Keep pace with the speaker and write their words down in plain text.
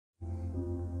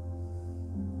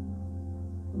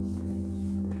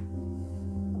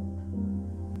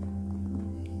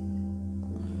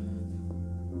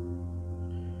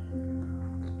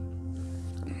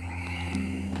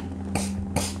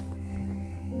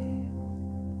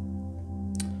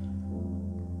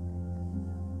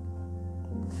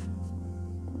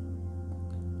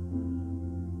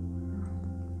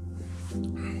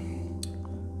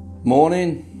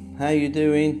Morning, how you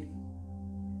doing?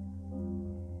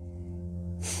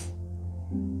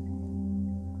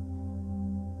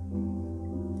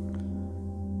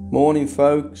 Morning,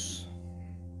 folks.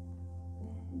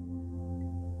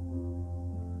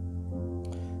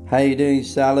 How you doing,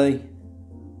 Sally?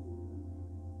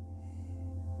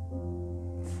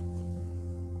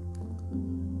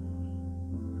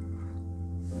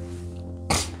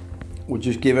 We'll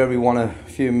just give everyone a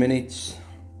few minutes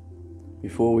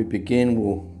before we begin.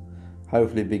 We'll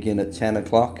hopefully begin at 10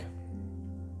 o'clock.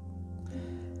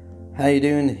 How you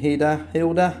doing,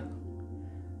 Hilda?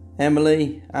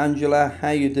 Emily, Angela, how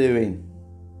you doing?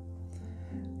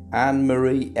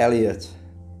 Anne-Marie Elliott,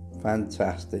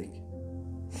 fantastic.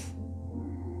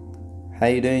 How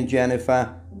you doing,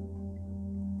 Jennifer?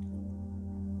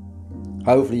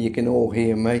 Hopefully you can all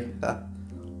hear me.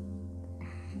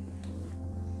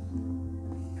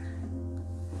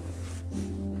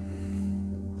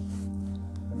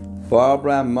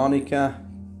 Barbara, Monica,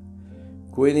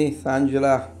 Gwyneth,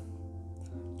 Angela,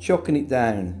 chucking it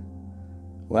down.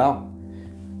 Well,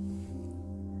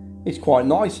 it's quite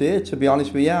nice here, to be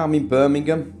honest with you. I'm in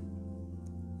Birmingham.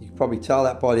 You can probably tell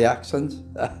that by the accent.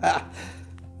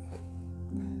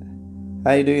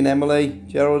 How you doing, Emily,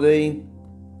 Geraldine,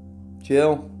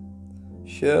 Jill,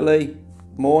 Shirley?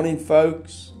 Morning,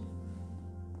 folks.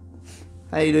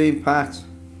 How you doing, Pat?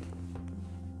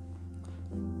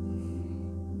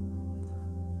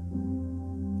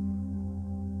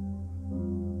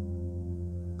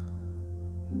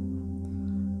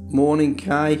 Morning,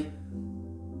 Kay.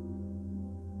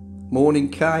 Morning,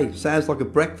 Kay. Sounds like a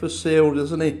breakfast cereal,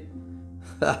 doesn't it?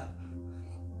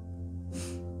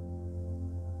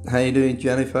 How you doing,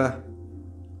 Jennifer?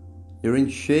 You're in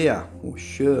Shire or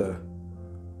Sure.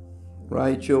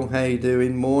 Rachel, how you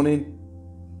doing? Morning.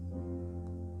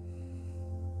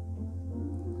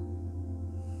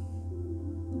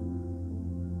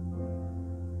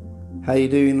 How you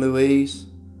doing, Louise?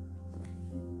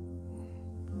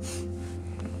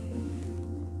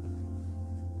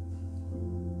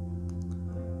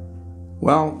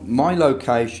 Well, my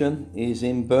location is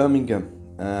in Birmingham.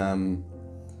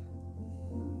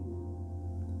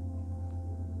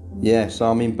 Yes,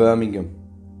 I'm in Birmingham,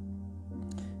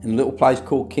 in a little place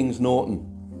called Kings Norton,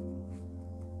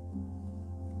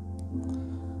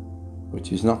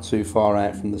 which is not too far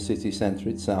out from the city centre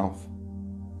itself.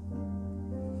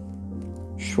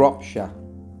 Shropshire,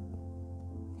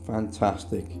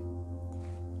 fantastic.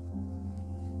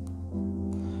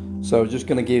 So I'm just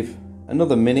going to give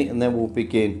another minute and then we'll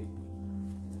begin.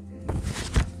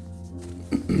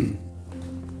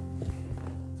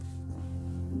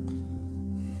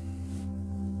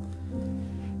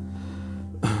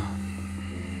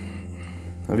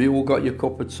 Have you all got your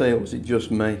cup of tea, or is it just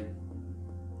me?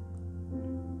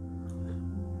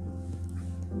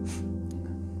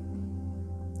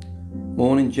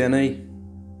 Morning, Jenny.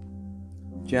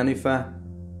 Jennifer.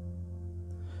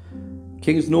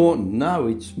 Kings Norton, no,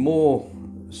 it's more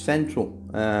central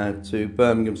to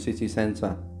Birmingham city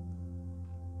centre.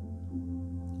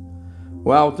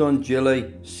 Well done,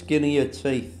 Jilly. Skin of your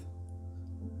teeth.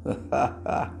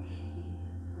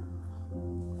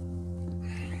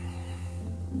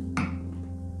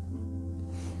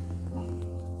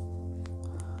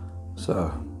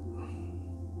 So,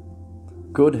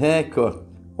 good haircut.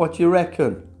 What do you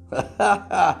reckon?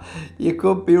 You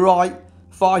could be right.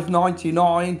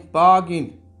 $5.99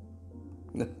 bargain.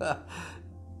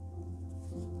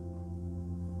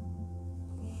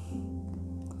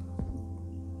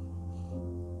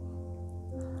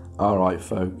 All right,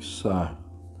 folks, so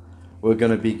we're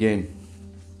going to begin.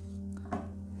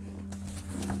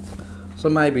 So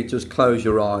maybe just close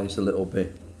your eyes a little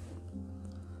bit.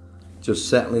 Just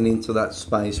settling into that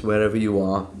space wherever you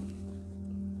are.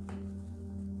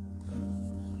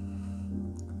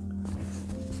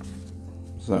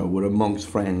 So we're amongst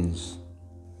friends.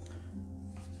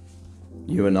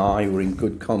 You and I were in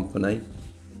good company.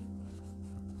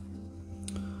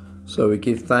 So we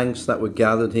give thanks that we're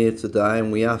gathered here today,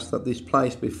 and we ask that this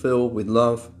place be filled with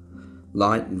love,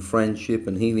 light and friendship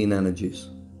and healing energies.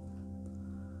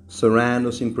 Surround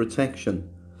us in protection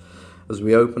as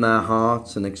we open our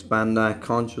hearts and expand our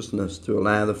consciousness to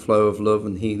allow the flow of love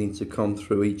and healing to come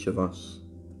through each of us.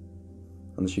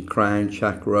 And as your crown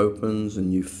chakra opens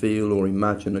and you feel or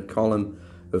imagine a column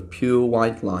of pure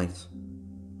white light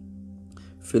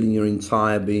filling your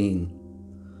entire being,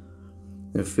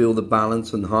 and feel the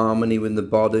balance and harmony with the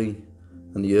body,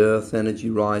 and the earth energy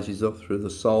rises up through the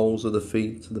soles of the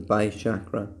feet to the base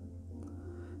chakra,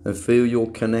 and feel your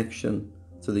connection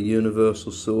to the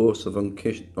universal source of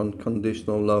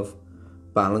unconditional love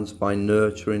balanced by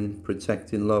nurturing,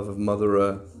 protecting love of Mother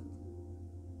Earth.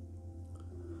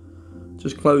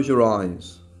 Just close your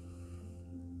eyes.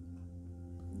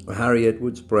 Harry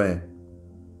Edwards' prayer.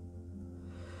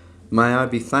 May I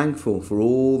be thankful for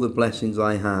all the blessings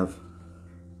I have,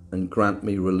 and grant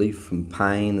me relief from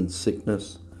pain and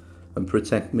sickness, and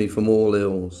protect me from all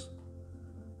ills,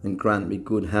 and grant me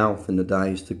good health in the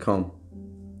days to come.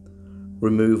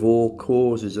 Remove all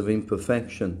causes of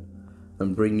imperfection,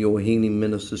 and bring your healing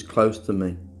ministers close to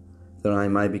me, that I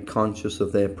may be conscious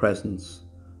of their presence,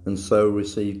 and so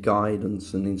receive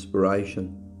guidance and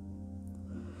inspiration.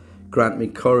 Grant me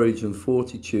courage and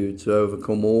fortitude to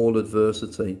overcome all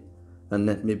adversity, and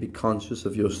let me be conscious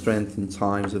of your strength in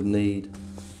times of need.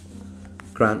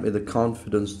 Grant me the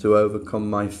confidence to overcome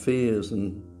my fears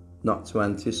and not to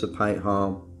anticipate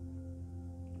harm.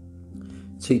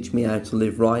 Teach me how to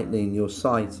live rightly in your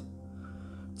sight,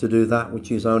 to do that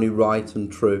which is only right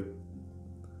and true.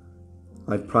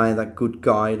 I pray that good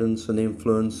guidance and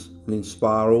influence will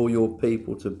inspire all your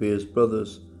people to be as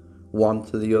brothers, one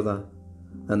to the other,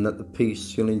 and that the peace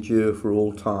shall endure for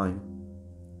all time.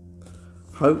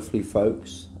 Hopefully,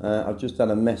 folks, I've just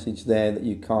had a message there that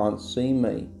you can't see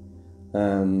me.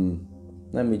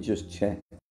 Let me just check.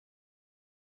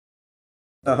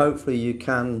 Hopefully you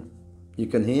can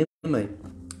hear me.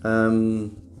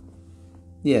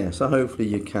 Yeah, so hopefully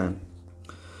you can.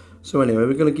 So anyway,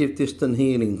 we're going to give distant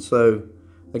healing. So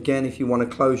again, if you want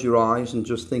to close your eyes and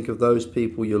just think of those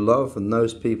people you love and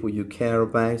those people you care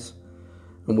about.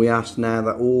 And we ask now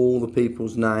that all the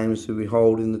people's names who we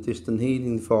hold in the distant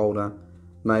healing folder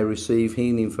may receive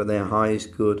healing for their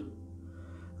highest good.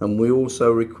 And we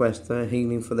also request their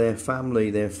healing for their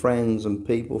family, their friends and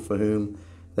people for whom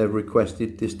they've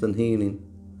requested distant healing.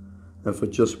 And for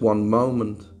just one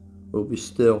moment, we'll be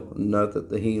still and know that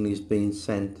the healing is being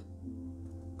sent.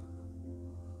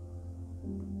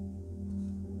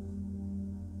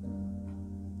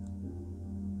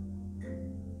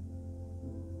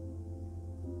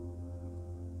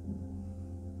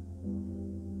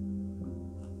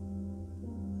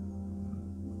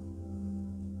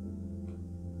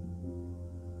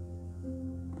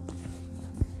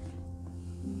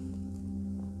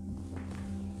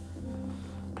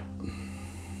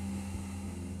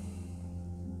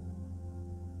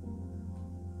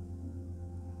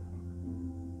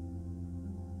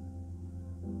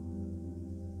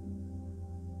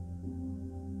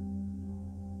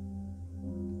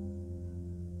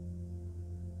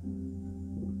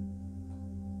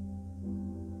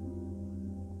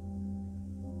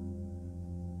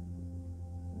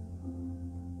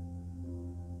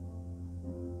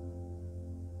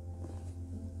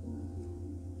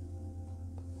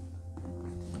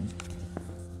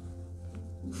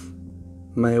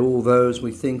 May all those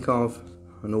we think of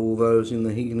and all those in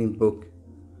the healing book,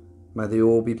 may they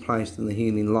all be placed in the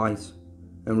healing light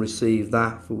and receive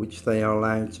that for which they are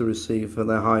allowed to receive for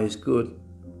their highest good.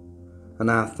 And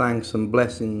our thanks and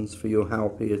blessings for your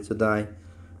help here today,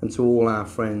 and to all our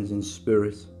friends in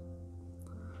spirit.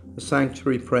 The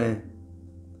sanctuary prayer.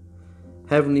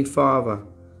 Heavenly Father,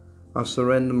 I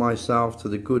surrender myself to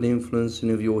the good influencing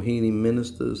of your healing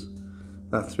ministers,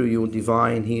 that through your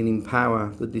divine healing power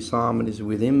the disharmonies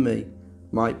within me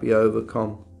might be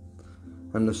overcome,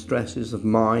 and the stresses of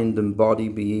mind and body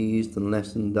be eased and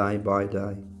lessened day by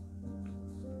day.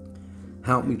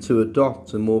 Help me to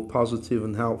adopt a more positive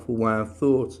and helpful way of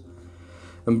thought,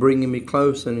 and bringing me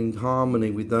closer and in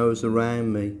harmony with those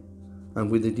around me,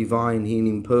 and with the divine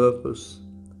healing purpose,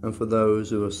 and for those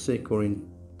who are sick or in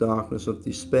darkness of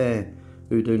despair,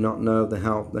 who do not know the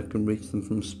help that can reach them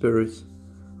from spirit.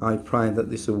 I pray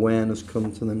that this awareness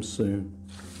come to them soon.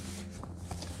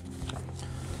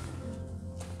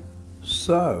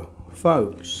 So,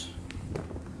 folks,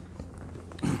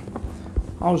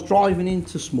 I was driving in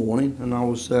this morning and I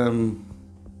was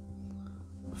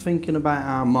thinking about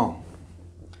our mum.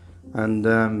 And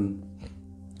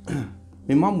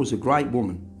my mum was a great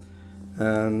woman.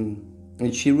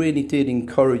 And she really did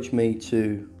encourage me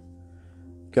to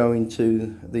go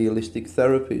into the holistic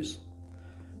therapies.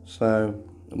 So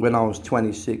when I was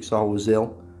 26, I was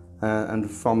ill,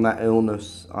 and from that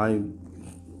illness, I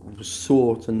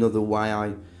sought another way.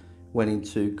 I went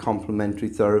into complementary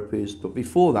therapies, but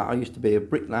before that, I used to be a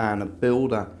bricklayer and a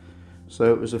builder,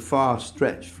 so it was a far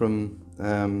stretch from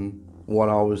what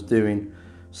I was doing.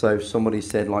 So if somebody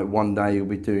said, like, one day you'll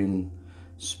be doing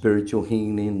spiritual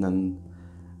healing and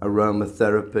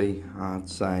aromatherapy, I'd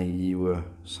say you were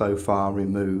so far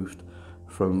removed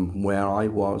from where I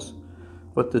was.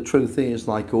 But the truth is,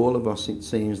 like all of us, it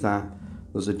seems that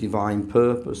there's a divine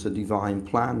purpose, a divine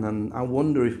plan, and I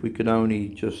wonder if we could only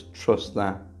just trust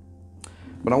that.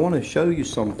 But I want to show you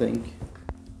something.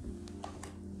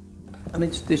 And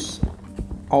it's this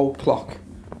old clock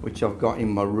which I've got in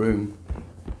my room.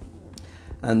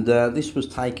 And this was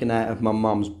taken out of my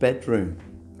mum's bedroom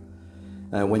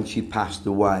when she passed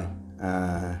away.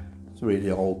 It's a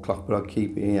really old clock, but I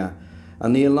keep it here.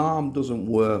 And the alarm doesn't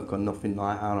work or nothing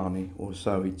like that on it, or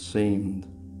so it seemed.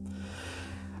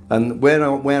 And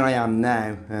where I am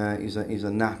now is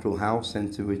a natural health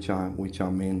centre which I'm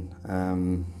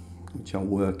in, which I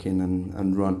work in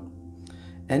and run.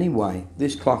 Anyway,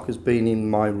 this clock has been in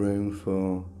my room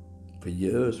for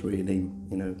years, really,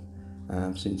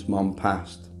 since Mum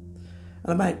passed.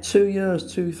 And about 3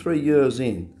 years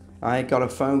in, I got a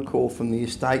phone call from the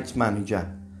estates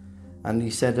manager, and he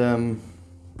said,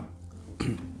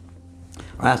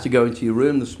 I have to go into your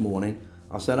room this morning.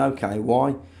 I said, okay,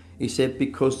 why? He said,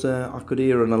 because I could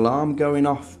hear an alarm going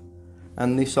off,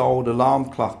 and this old alarm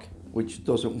clock, which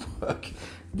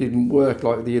didn't work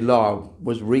like the alarm,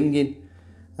 was ringing.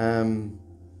 And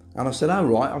I said, oh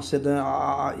right, I said,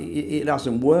 it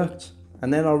hasn't worked.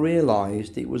 And then I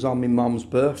realised it was on my mum's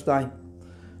birthday.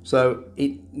 So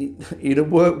it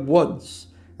had worked once,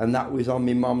 and that was on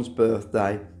my mum's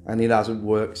birthday, and it hasn't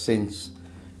worked since.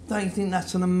 Don't you think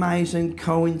that's an amazing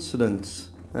coincidence?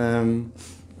 And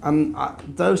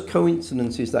those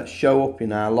coincidences that show up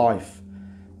in our life,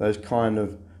 those kind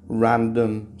of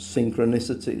random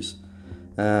synchronicities,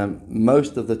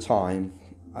 most of the time,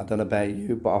 I don't know about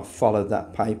you, but I've followed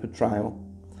that paper trail.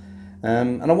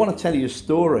 And I want to tell you a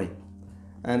story.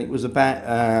 And it was about,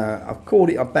 I've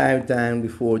called it I Bowed Down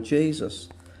Before Jesus.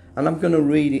 And I'm going to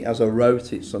read it as I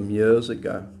wrote it some years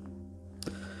ago.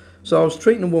 So I was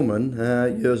treating a woman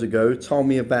years ago who told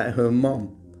me about her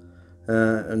mum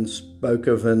and spoke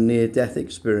of her near-death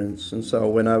experience. And so I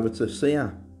went over to see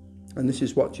her. And this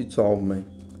is what she told me.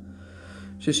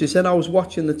 She said, I was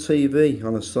watching the TV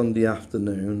on a Sunday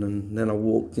afternoon, and then I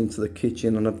walked into the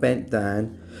kitchen and I bent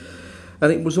down,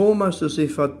 and it was almost as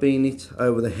if I'd been hit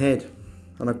over the head.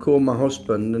 And I called my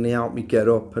husband and he helped me get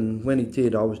up, and when he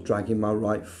did, I was dragging my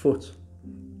right foot.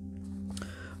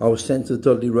 I was sent to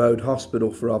Dudley Road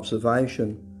Hospital for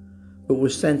observation, but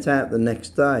was sent out the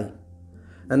next day.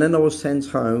 And then I was sent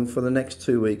home for the next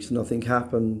 2 weeks. Nothing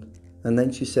happened. And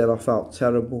then she said I felt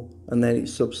terrible, and then it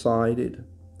subsided.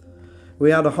 We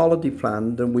had a holiday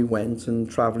planned and we went, and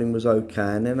travelling was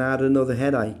okay, and then I had another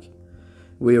headache.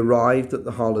 We arrived at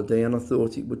the holiday and I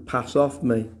thought it would pass off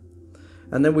me.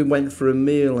 And then we went for a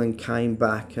meal and came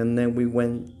back, and then we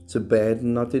went to bed,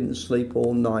 and I didn't sleep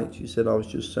all night. She said I was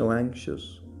just so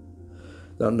anxious.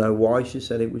 Don't know why, she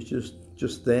said, it was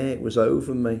just there, it was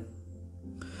over me.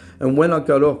 And when I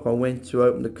got up, I went to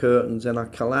open the curtains and I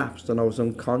collapsed and I was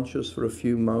unconscious for a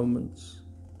few moments.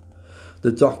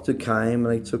 The doctor came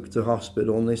and they took her to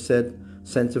hospital, and they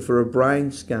sent her for a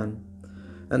brain scan.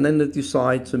 And then they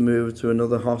decided to move her to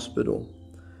another hospital,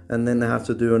 and then they had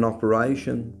to do an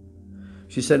operation.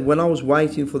 She said, when I was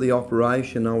waiting for the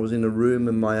operation, I was in a room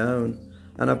on my own,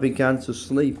 and I began to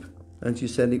sleep. And she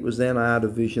said, it was then I had a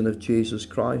vision of Jesus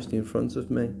Christ in front of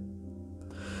me.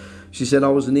 She said, I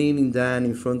was kneeling down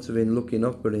in front of him, looking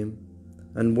up at him.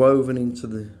 And woven into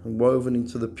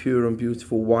the pure and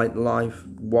beautiful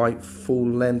white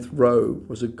full-length robe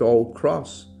was a gold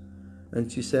cross.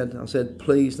 And she said, I said,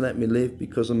 please let me live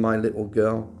because of my little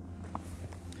girl.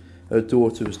 Her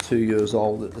daughter was 2 years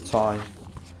old at the time.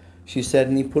 She said,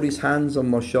 and he put his hands on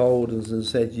my shoulders and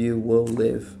said, you will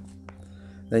live.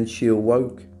 Then she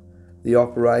awoke. The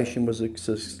operation was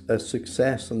a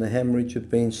success, and the hemorrhage had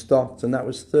been stopped, and that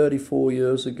was 34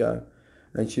 years ago.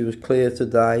 And she was clear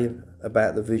today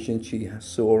about the vision she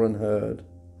saw and heard.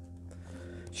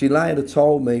 She later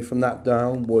told me from that day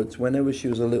onwards, whenever she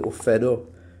was a little fed up,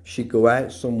 she'd go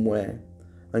out somewhere,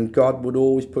 and God would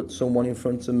always put someone in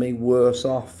front of me worse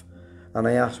off. And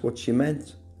I asked what she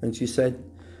meant, and she said,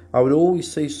 I would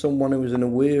always see someone who was in a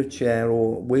wheelchair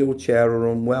or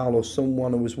unwell, or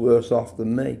someone who was worse off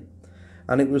than me.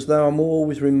 And it was though I'm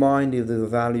always reminded of the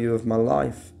value of my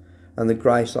life and the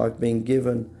grace I've been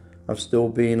given of still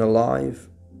being alive.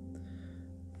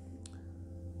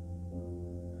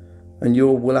 And you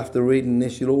will, after reading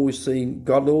this, you'll always see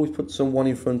God will always put someone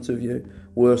in front of you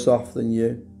worse off than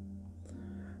you.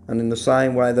 And in the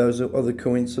same way, those other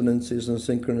coincidences and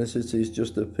synchronicities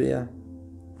just appear.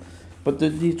 But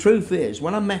the truth is,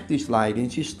 when I met this lady,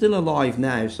 and she's still alive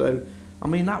now, so, I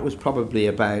mean, that was probably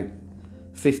about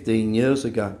 15 years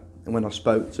ago when I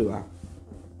spoke to her.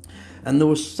 And there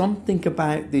was something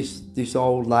about this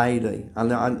old lady,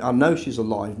 and I know she's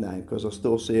alive now because I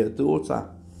still see her daughter.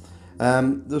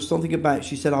 There's something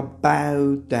she said, I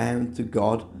bowed down to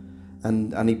God,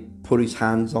 and he put his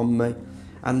hands on me.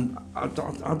 And I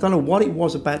don't know what it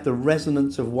was about the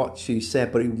resonance of what she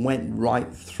said, but it went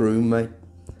right through me.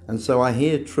 And so I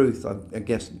hear truth, I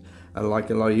guess, like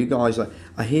a lot of you guys,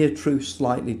 I hear truth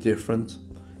slightly different.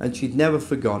 And she'd never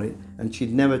forgot it, and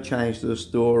she'd never changed her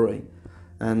story.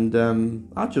 And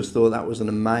I just thought that was an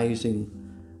amazing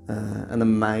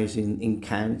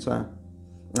encounter.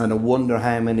 And I wonder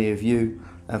how many of you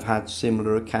have had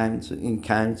similar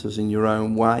encounters in your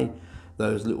own way,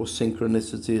 those little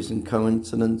synchronicities and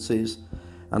coincidences.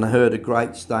 And I heard a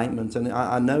great statement, and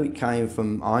I know it came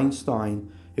from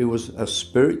Einstein, who was a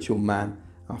spiritual man.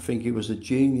 I think he was a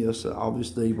genius,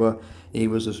 obviously, but he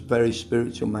was a very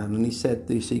spiritual man. And he said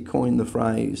this, he coined the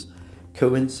phrase,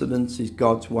 coincidence is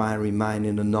God's way of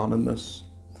remaining anonymous.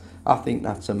 I think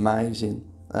that's amazing.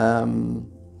 And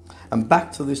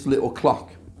back to this little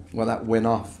clock, well, that went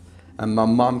off, and my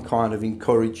mum kind of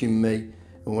encouraging me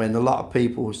when a lot of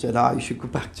people said, you should go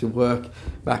back to work,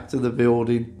 back to the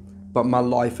building. But my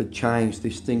life had changed.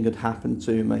 This thing had happened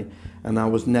to me, and I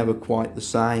was never quite the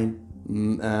same.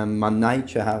 My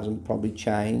nature hasn't probably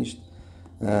changed,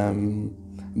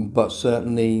 but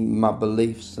certainly my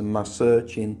beliefs and my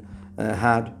searching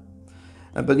had.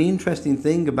 But the interesting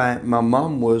thing about my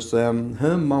mum was her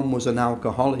mum was an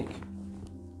alcoholic,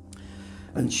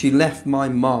 and she left my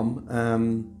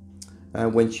mum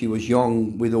when she was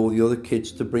young with all the other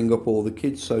kids to bring up all the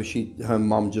kids. So her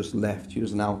mum just left. She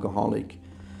was an alcoholic.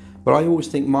 But I always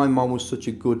think my mum was such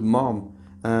a good mum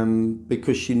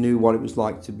because she knew what it was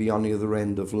like to be on the other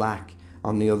end of lack,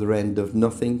 on the other end of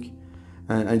nothing.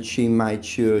 And she made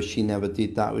sure she never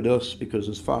did that with us, because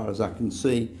as far as I can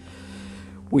see,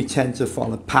 we tend to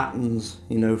follow patterns,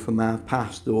 from our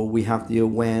past, or we have the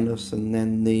awareness and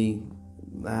then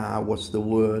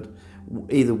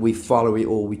either we follow it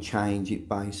or we change it,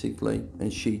 basically.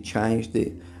 And she changed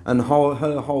it. And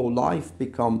her whole life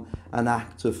become an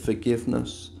act of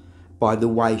forgiveness by the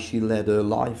way she led her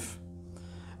life.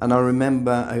 And I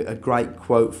remember a great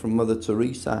quote from Mother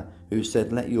Teresa, who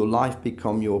said, let your life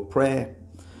become your prayer.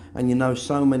 And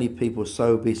so many people are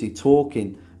so busy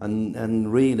talking,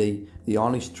 and really the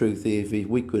honest truth is, if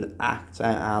we could act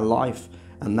out our life,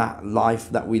 and that life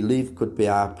that we live could be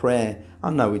our prayer. I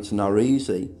know it's not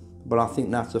easy, but I think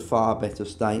that's a far better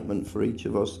statement for each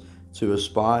of us to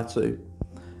aspire to.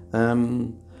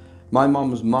 My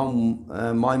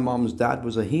mum's dad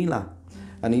was a healer,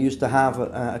 and he used to have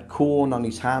a corn on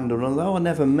his hand, and although I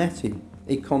never met him,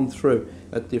 he come through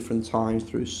at different times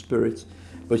through spirit.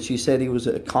 But she said he was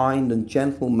a kind and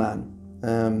gentle man,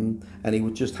 and he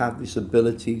would just have this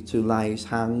ability to lay his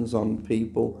hands on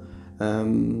people.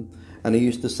 And he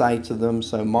used to say to them,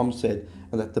 so Mum said,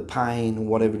 that the pain,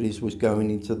 whatever it is, was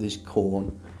going into this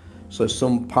corn. So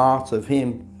some part of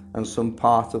him and some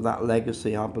part of that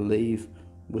legacy, I believe,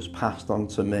 was passed on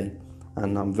to me.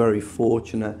 And I'm very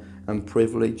fortunate and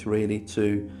privileged, really,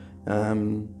 to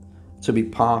be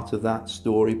part of that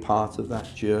story, part of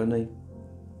that journey.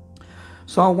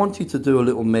 So I wanted to do a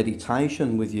little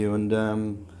meditation with you, and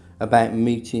about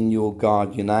meeting your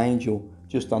guardian angel,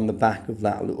 just on the back of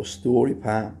that little story,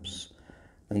 perhaps.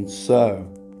 And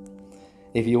so,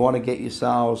 if you want to get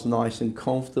yourselves nice and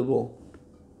comfortable,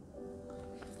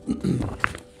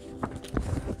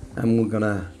 and we're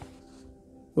gonna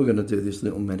do this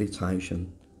little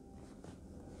meditation.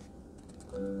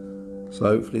 So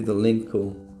hopefully the link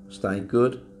will stay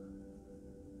good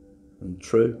and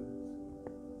true.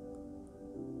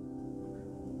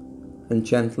 And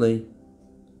gently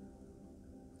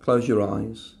close your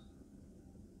eyes.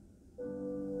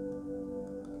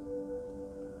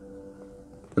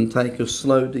 And take a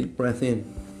slow, deep breath in.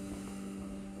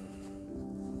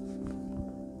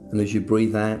 And as you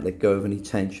breathe out, let go of any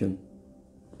tension.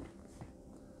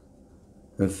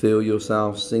 And feel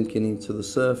yourself sinking into the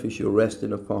surface you're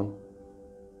resting upon,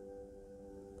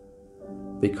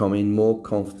 becoming more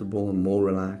comfortable and more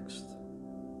relaxed.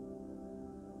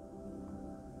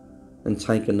 And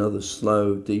take another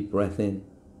slow, deep breath in.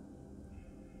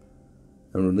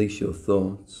 And release your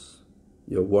thoughts,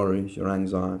 your worries, your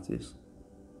anxieties.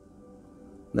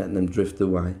 Letting them drift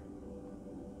away.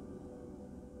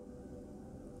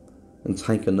 And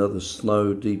take another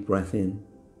slow, deep breath in.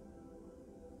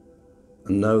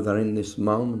 And know that in this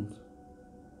moment,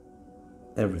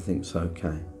 everything's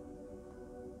okay.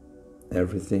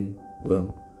 Everything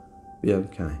will be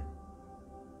okay.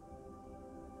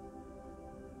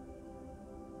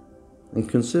 And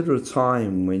consider a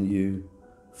time when you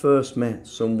first met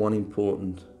someone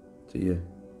important to you,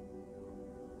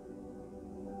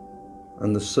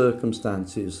 and the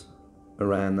circumstances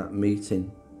around that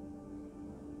meeting.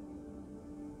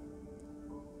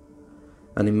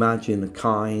 And imagine a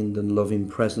kind and loving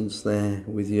presence there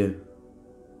with you,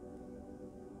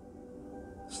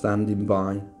 standing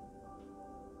by,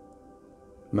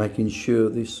 making sure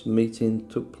this meeting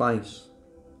took place,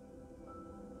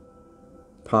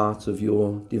 part of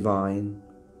your divine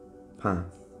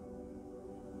path.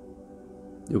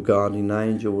 Your guardian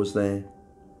angel was there,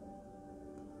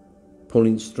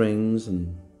 pulling strings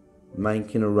and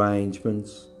making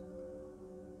arrangements,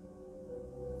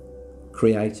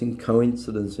 creating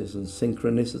coincidences and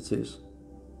synchronicities,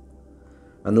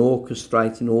 and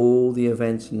orchestrating all the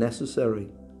events necessary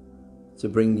to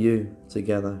bring you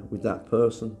together with that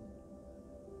person.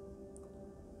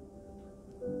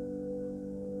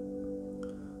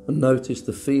 And notice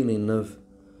the feeling of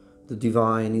the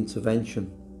divine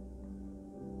intervention,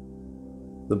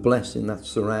 the blessing that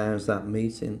surrounds that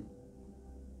meeting.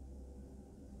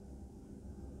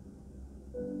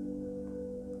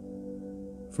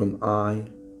 From I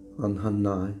on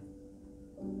Hanai.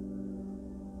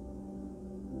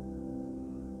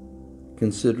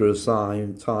 Consider a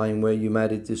time where you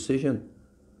made a decision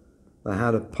that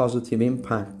had a positive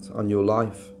impact on your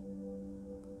life.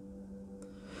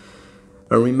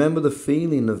 And remember the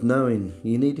feeling of knowing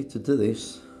you needed to do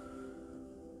this.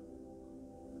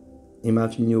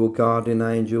 Imagine your guardian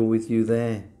angel with you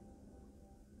there,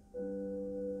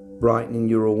 brightening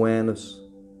your awareness,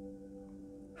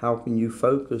 helping you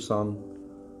focus on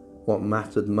what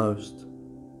mattered most,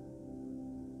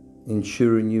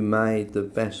 ensuring you made the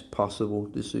best possible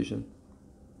decision.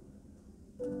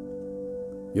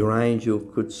 Your angel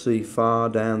could see far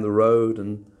down the road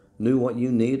and knew what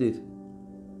you needed.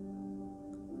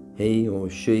 He or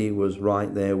she was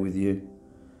right there with you,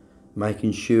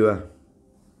 making sure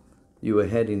you were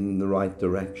heading in the right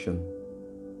direction.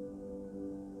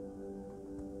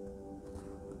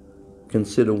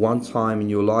 Consider one time in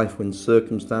your life when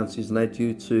circumstances led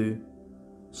you to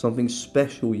something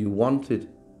special you wanted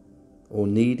or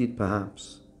needed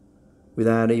perhaps,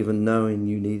 without even knowing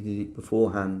you needed it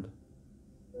beforehand.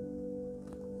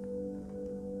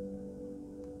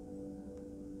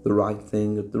 The right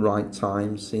thing at the right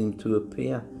time seemed to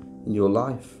appear in your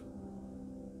life.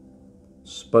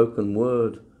 Spoken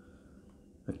word,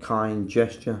 a kind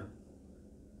gesture,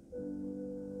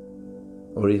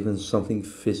 or even something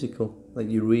physical that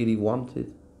you really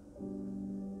wanted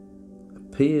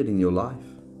appeared in your life.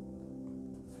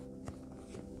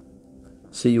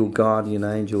 See your guardian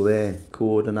angel there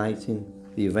coordinating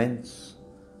the events,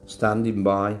 standing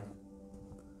by,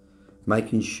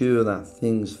 making sure that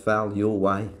things fell your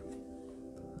way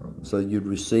so you'd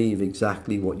receive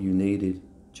exactly what you needed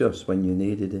just when you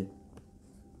needed it.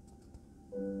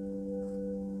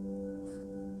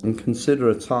 And consider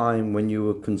a time when you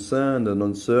were concerned and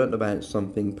uncertain about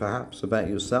something, perhaps about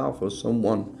yourself or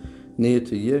someone near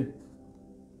to you,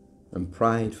 and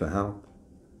prayed for help.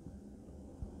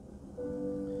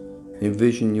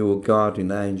 Envision your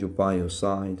guardian angel by your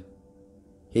side,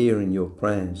 hearing your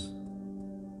prayers,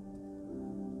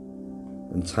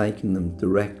 and taking them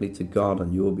directly to God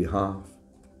on your behalf.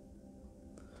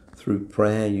 Through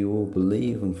prayer you will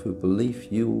believe, and through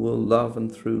belief you will love,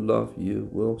 and through love you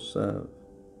will serve.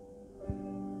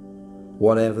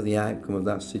 Whatever the outcome of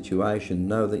that situation,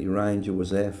 know that your angel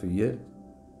was there for you,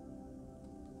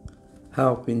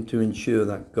 helping to ensure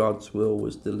that God's will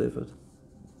was delivered.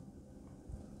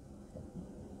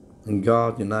 And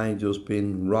guardian angel's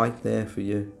been right there for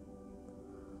you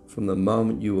from the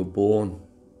moment you were born,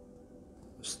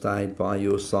 stayed by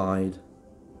your side,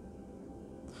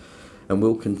 and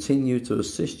will continue to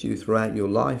assist you throughout your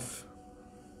life.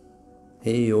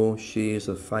 He or she is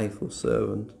a faithful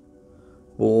servant,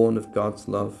 born of God's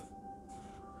love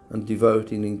and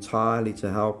devoted entirely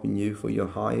to helping you for your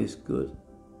highest good.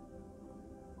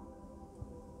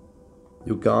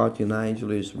 Your guardian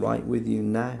angel is right with you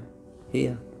now,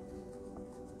 here,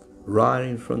 right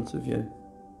in front of you,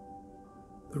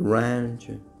 around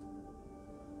you.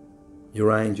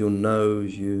 Your angel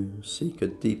knows you seek a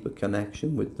deeper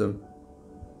connection with them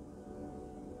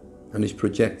and is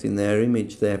projecting their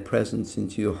image, their presence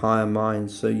into your higher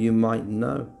mind so you might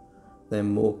know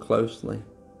them more closely.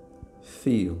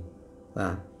 Feel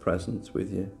that presence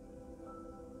with you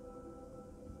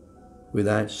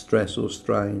without stress or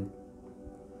strain.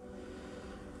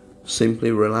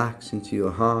 Simply relax into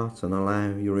your heart and allow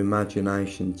your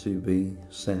imagination to be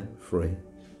set free.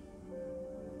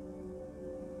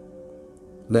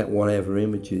 Let whatever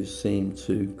images seem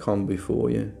to come before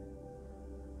you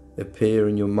appear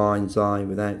in your mind's eye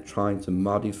without trying to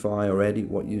modify or edit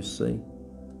what you see.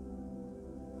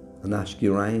 And ask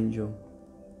your angel,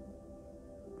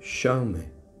 show me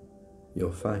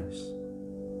your face.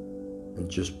 And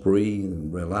just breathe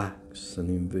and relax and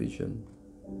envision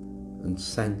and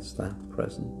sense that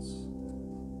presence.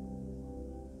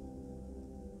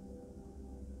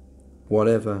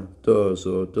 whatever does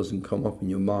or doesn't come up in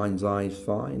your mind's eye is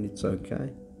fine, it's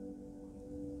okay.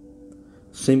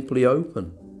 Simply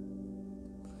open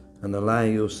and allow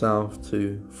yourself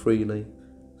to freely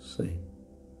see.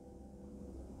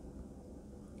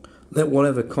 Let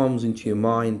whatever comes into your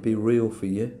mind be real for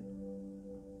you,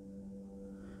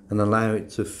 and allow it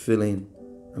to fill in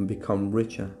and become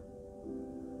richer.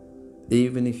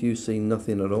 Even if you see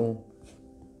nothing at all,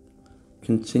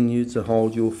 continue to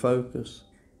hold your focus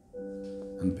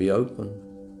and be open.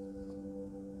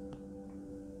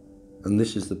 And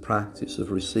this is the practice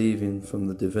of receiving from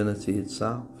the divinity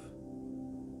itself.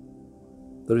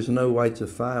 There is no way to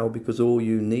fail, because all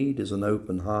you need is an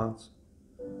open heart,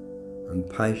 and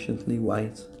patiently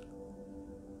wait.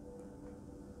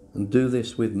 And do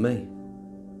this with me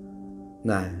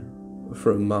now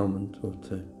for a moment or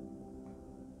two.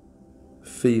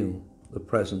 Feel the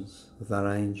presence of that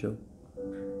angel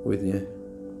with you.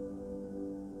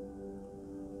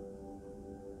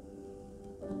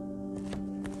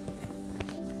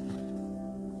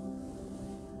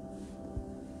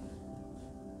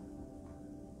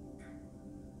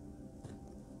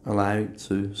 Allow it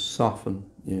to soften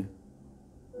you.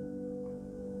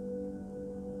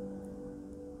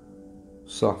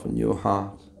 Soften your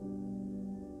heart.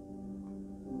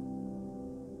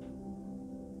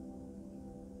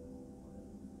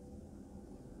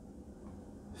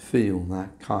 Feel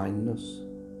that kindness,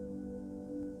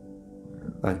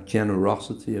 that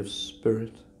generosity of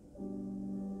spirit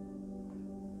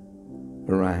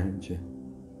around you,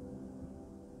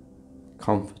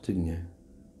 comforting you.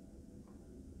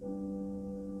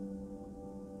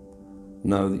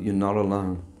 Know that you're not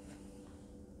alone.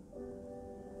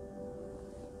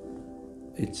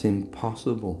 It's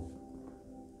impossible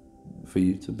for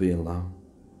you to be alone.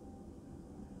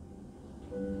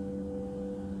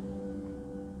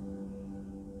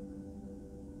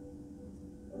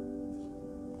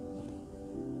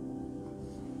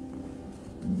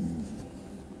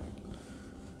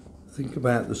 Think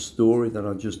about the story that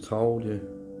I just told you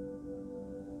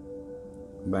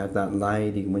about that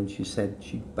lady when she said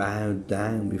she bowed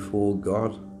down before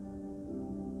God.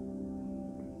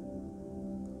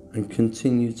 And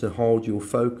continue to hold your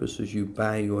focus as you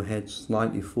bow your head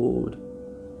slightly forward,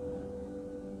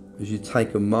 as you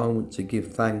take a moment to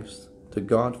give thanks to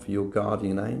God for your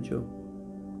guardian angel,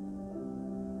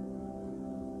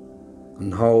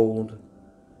 and hold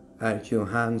out your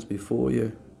hands before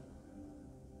you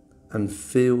and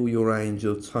feel your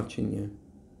angel touching you,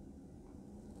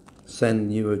 sending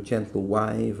you a gentle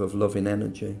wave of loving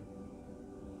energy.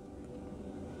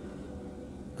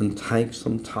 And take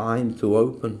some time to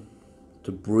open,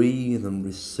 to breathe and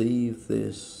receive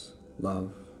this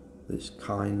love, this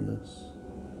kindness.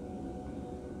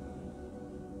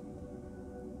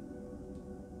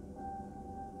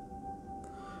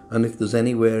 And if there's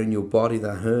anywhere in your body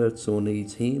that hurts or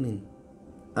needs healing,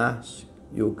 ask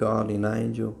your guardian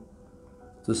angel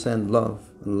to send love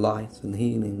and light and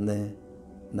healing there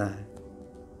now.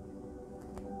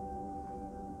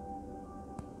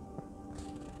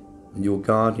 And your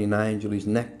guardian angel is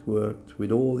networked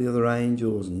with all the other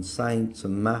angels and saints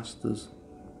and masters,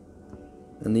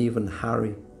 and even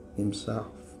Harry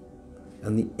himself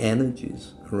and the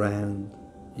energies around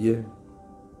you,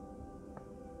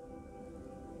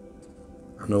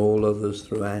 and all others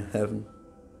throughout heaven.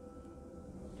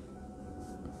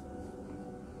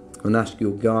 And ask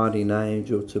your guardian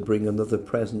angel to bring another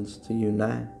presence to you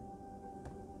now,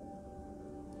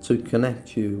 to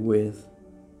connect you with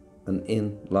and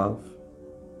in love.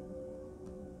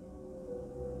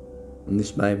 And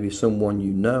this may be someone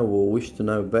you know or wish to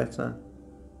know better,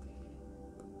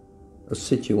 a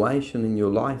situation in your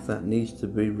life that needs to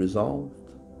be resolved,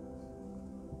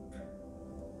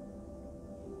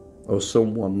 or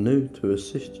someone new to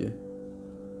assist you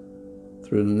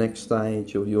through the next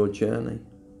stage of your journey.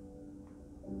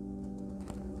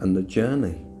 And the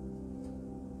journey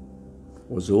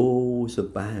was always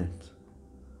about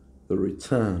the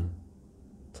return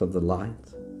to the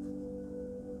light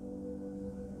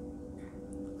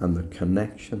and the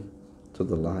connection to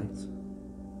the light.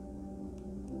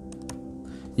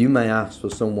 You may ask for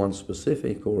someone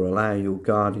specific, or allow your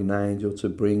guardian angel to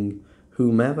bring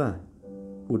whomever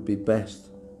would be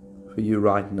best for you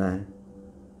right now.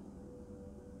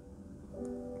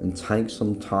 And take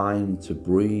some time to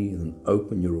breathe and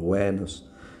open your awareness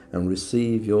and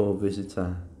receive your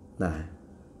visitor now.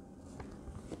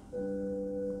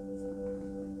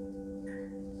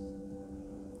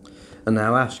 And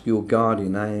now ask your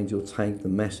guardian angel to take the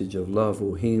message of love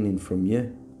or healing from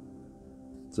you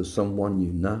to someone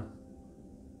you know.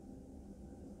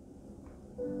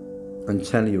 And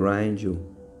tell your angel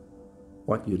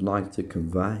what you'd like to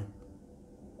convey,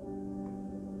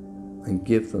 and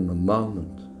give them a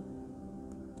moment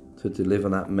to deliver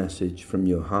that message from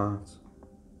your heart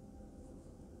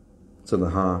to the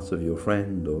heart of your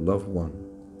friend or loved one,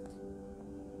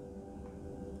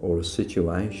 or a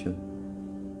situation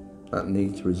that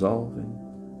needs resolving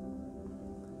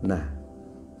now.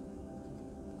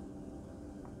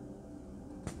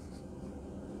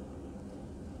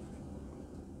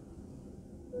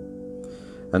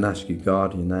 And ask your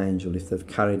guardian angel if they've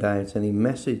carried out any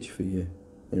message for you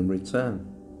in return.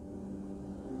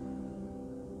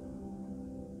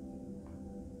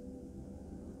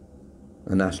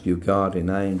 And ask your guardian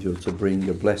angel to bring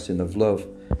a blessing of love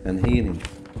and healing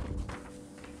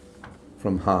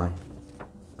from high,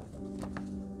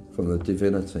 from the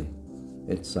divinity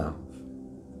itself,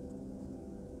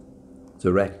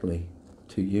 directly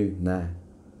to you now,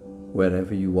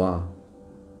 wherever you are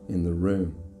in the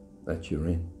room that you're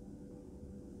in.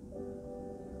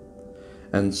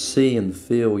 And see and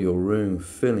feel your room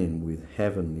filling with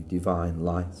heavenly divine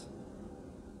light.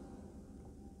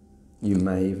 You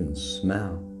may even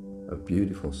smell a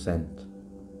beautiful scent.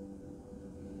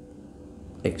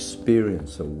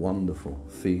 Experience a wonderful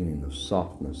feeling of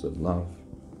softness, of love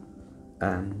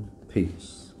and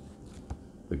peace,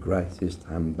 the greatest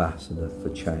ambassador for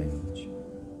change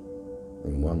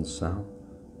in oneself.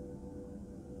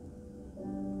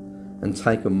 And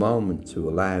take a moment to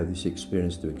allow this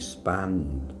experience to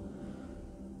expand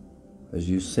as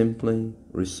you simply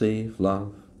receive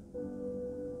love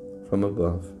from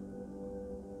above.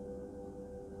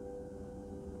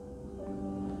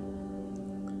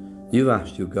 You've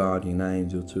asked your guardian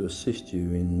angel to assist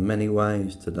you in many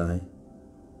ways today,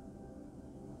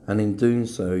 and in doing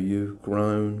so you've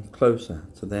grown closer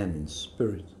to them in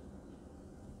spirit.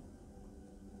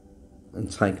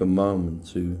 And take a moment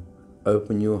to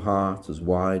open your heart as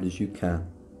wide as you can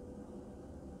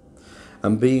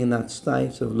and be in that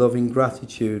state of loving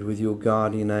gratitude with your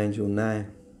guardian angel now,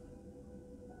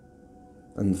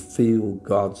 and feel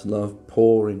God's love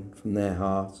pouring from their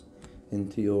hearts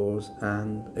into yours,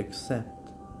 and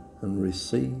accept and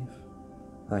receive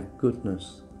that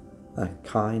goodness, that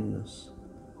kindness,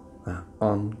 that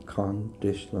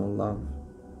unconditional love.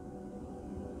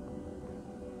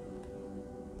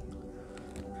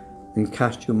 And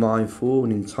cast your mind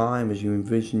forward in time as you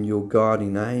envision your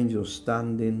guardian angel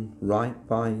standing right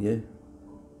by you,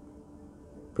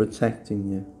 protecting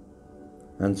you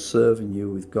and serving you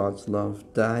with God's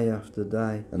love day after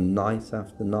day and night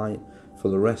after night for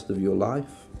the rest of your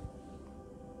life.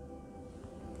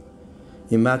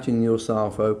 Imagine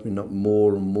yourself opening up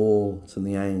more and more to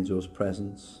the angel's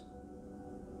presence.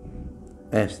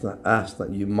 Ask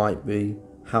that you might be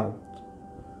helped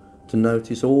to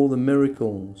notice all the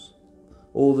miracles,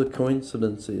 all the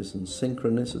coincidences and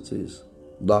synchronicities,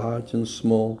 large and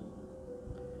small,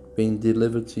 being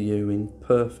delivered to you in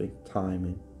perfect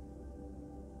timing.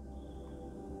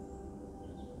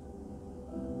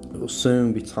 It will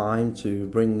soon be time to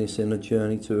bring this inner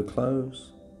journey to a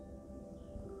close.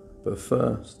 But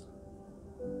first,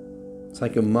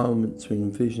 take a moment to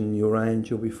envision your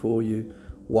angel before you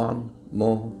one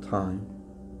more time,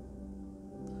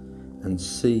 and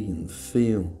see and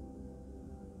feel,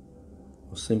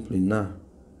 or simply know,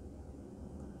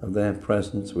 of their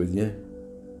presence with you.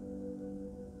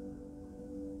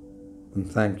 And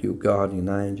thank your guardian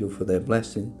angel for their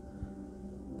blessing,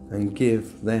 and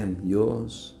give them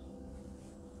yours.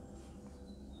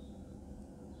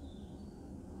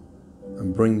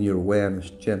 And bring your awareness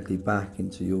gently back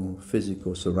into your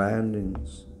physical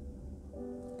surroundings.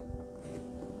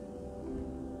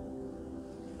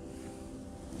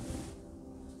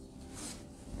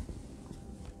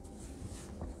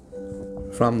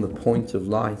 From the point of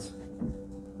light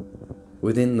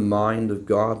within the mind of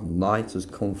God, light has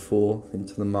come forth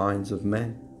into the minds of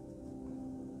men.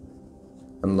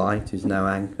 And light is now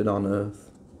anchored on earth.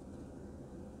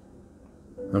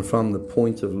 And from the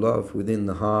point of love within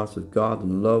the heart of God,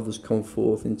 and love has come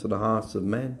forth into the hearts of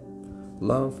men,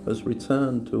 love has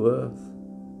returned to earth.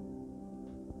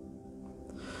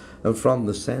 And from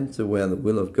the centre where the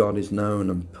will of God is known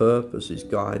and purpose is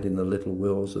guiding the little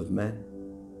wills of men,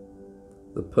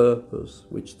 the purpose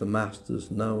which the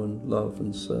masters know and love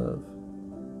and serve.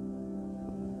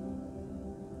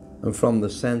 And from the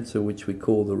centre which we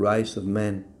call the race of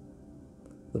men,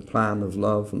 the plan of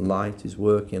love and light is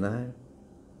working out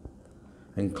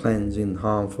and cleansing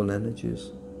harmful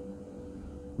energies.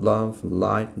 Love,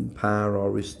 light and power are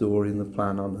restoring the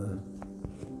plan on earth.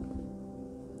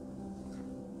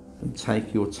 And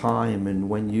take your time, and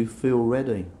when you feel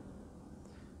ready,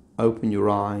 open your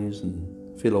eyes and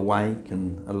feel awake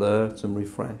and alert and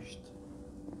refreshed.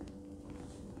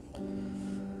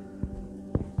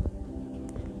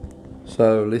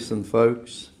 So listen,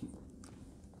 folks,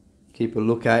 keep a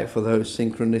lookout for those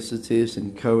synchronicities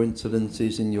and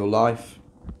coincidences in your life.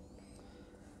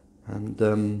 And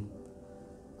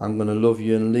I'm going to love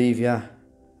you and leave you.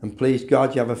 And please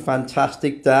God, you have a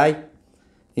fantastic day.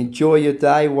 Enjoy your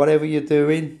day, whatever you're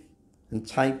doing, and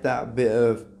take that bit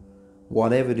of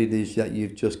whatever it is that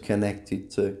you've just connected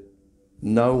to.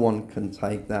 No one can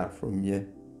take that from you.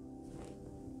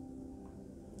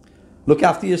 Look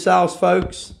after yourselves,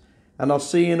 folks, and I'll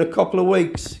see you in a couple of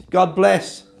weeks. God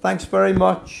bless. Thanks very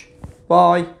much.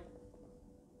 Bye.